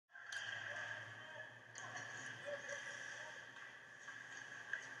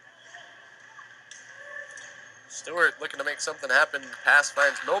Stewart looking to make something happen. Pass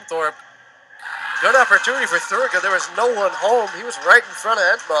finds Milthorpe. Good opportunity for Thorogood. There was no one home. He was right in front of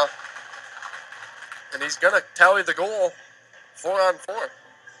Entma. And he's going to tally the goal. 4-on-4.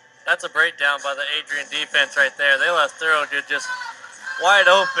 That's a breakdown by the Adrian defense right there. They left Thorogood just wide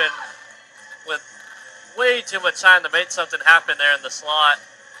open with way too much time to make something happen there in the slot.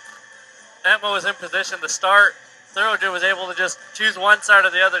 Entma was in position to start. Thorogood was able to just choose one side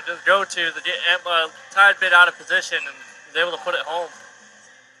or the other to go to. The Entma tied bit out of position and was able to put it home.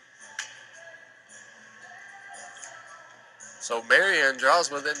 So Marian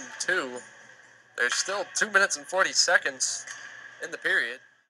draws within 2. There's still 2 minutes and 40 seconds in the period.